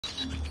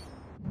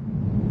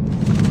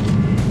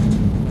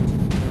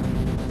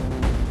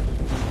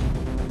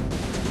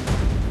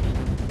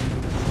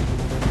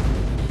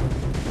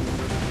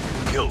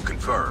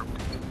confirmed.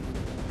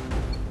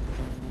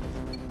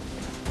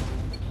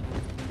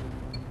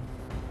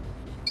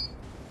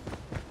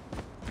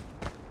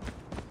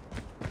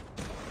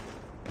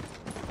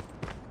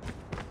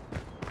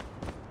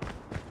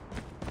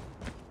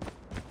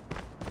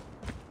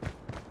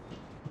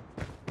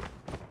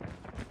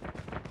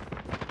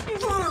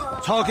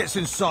 Targets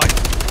in sight.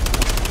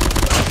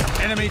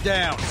 Enemy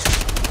down.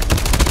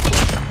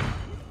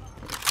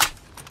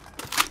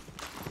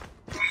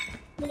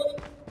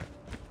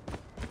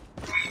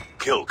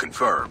 Kill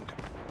confirmed.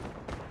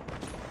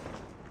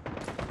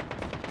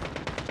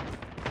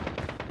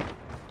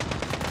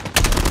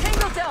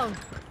 Tango down.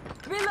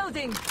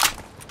 Reloading.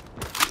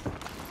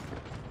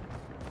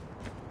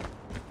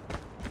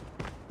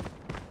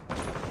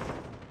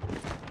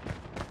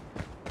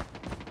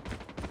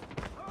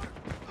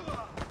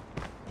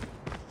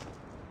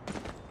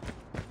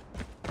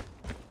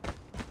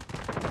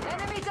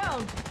 Enemy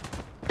down.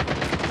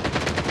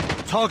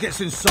 Targets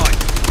in sight.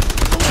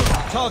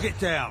 Target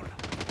down.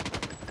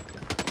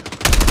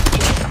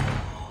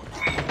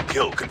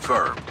 Kill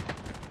confirmed.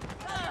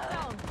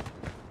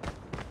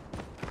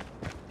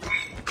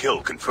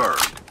 Kill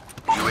confirmed.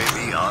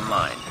 UAV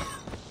online.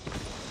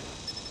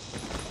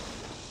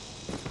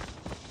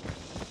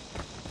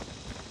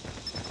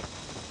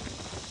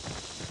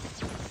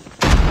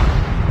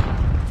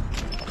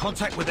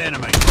 Contact with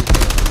enemy.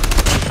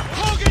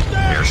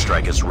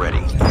 Airstrike is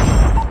ready.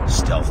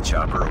 Stealth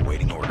chopper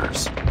awaiting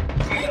orders.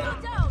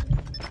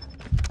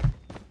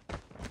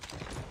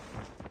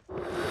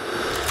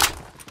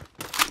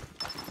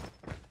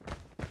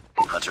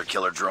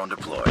 Hunter-killer drone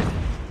deployed.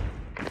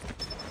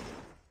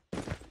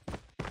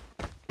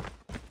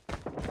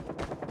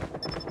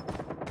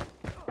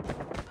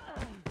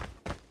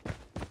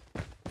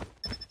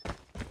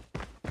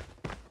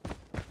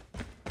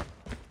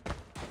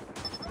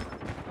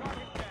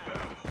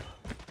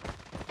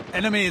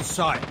 Enemy in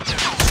sight.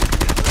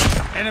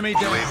 Enemy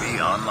down.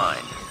 UAV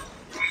online.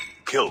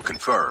 Kill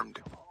confirmed.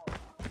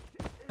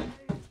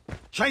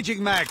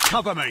 Changing mag,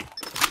 cover me.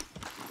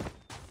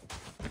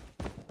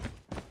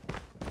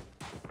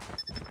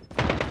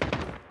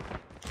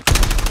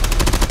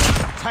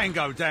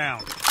 Tango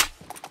down.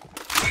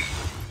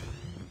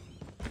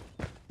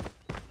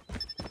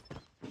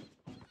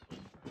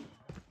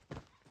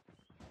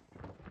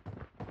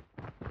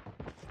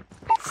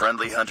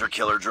 Friendly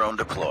hunter-killer drone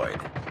deployed.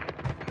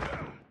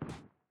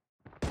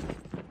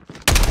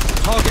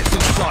 Targets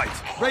in sight.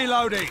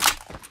 Reloading.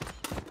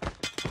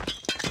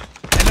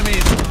 Enemy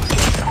in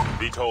sight.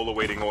 VTOL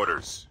awaiting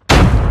orders.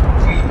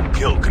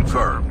 Kill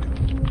confirmed.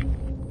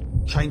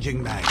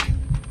 Changing mag.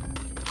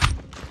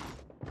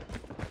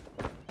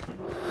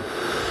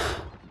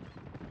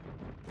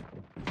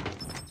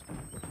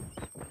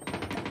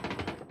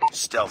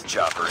 Stealth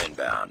chopper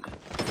inbound.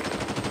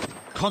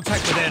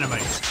 Contact with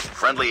enemy.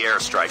 Friendly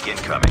airstrike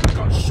incoming.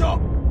 Got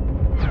shot.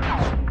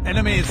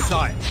 Enemy in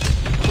sight.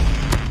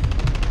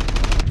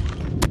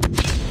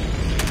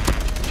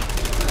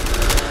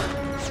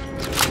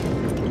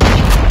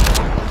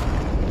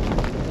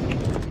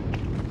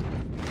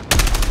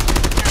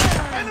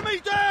 Enemy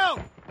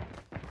down!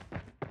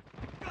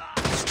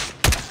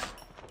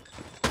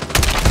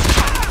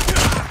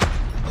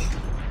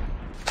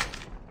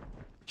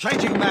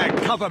 Changing mag,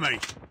 cover me.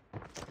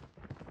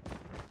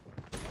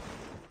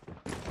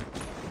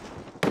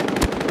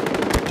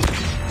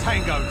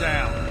 Tango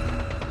down.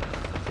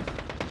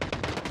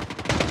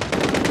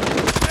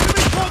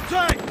 Enemy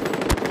contact!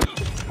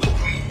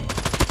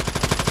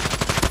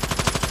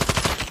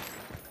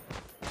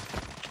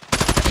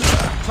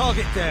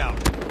 Target down.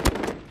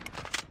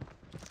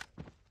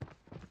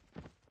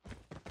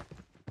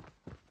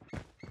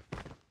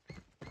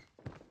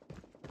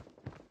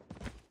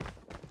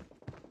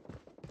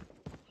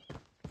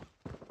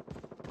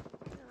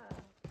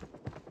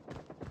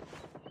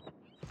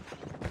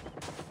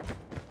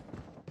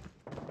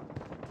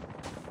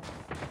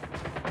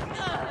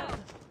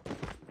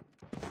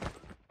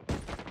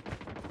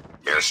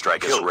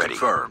 Airstrike is ready.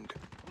 Confirmed.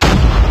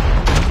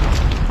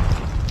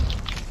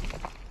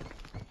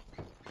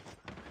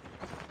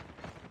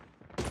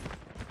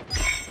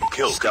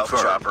 Kill Stealth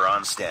confirmed. Chopper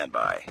on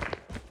standby.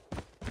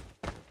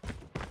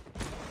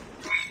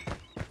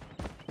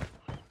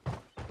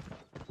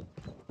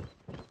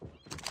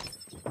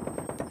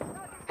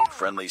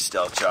 Friendly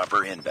stealth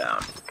chopper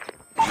inbound.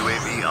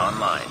 UAV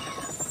online.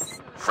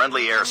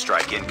 Friendly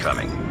airstrike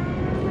incoming.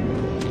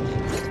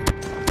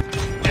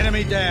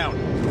 Enemy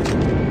down.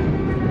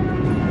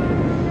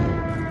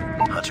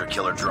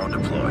 Hunter-killer drone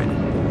deployed.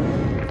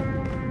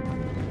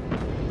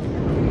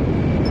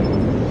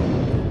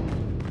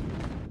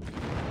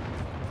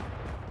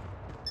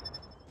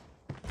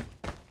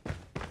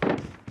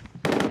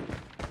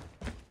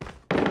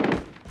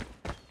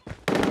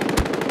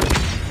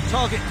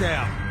 Target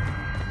down.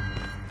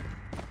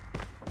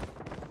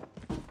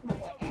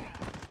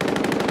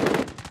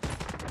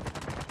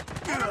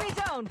 Enemy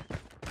down.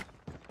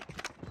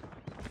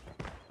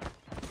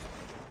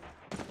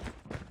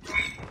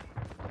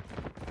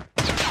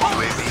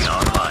 UAV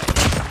online.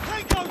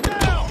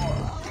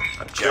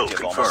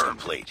 Objective almost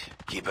complete.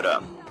 Keep it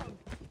up.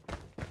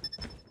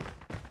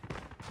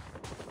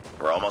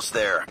 We're almost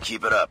there.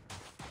 Keep it up.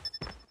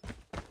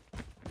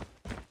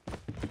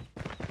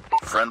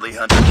 Friendly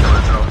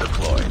hunter-killer drone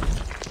deployed.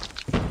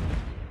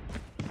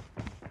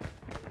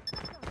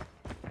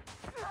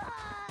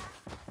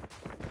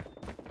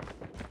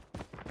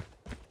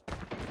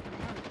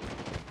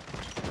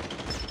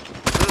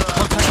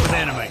 Contact with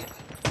enemy.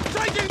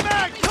 Taking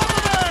back!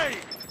 Cover me!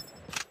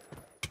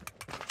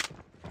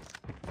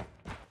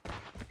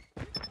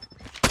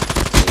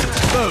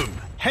 Boom!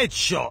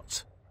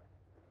 Headshot!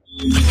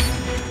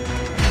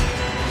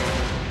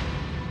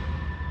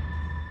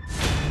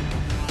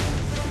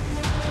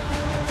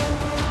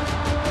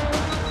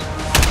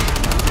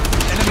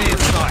 Enemy in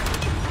sight.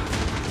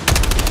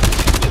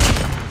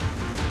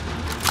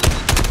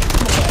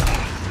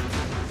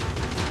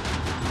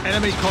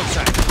 Enemy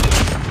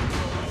contact.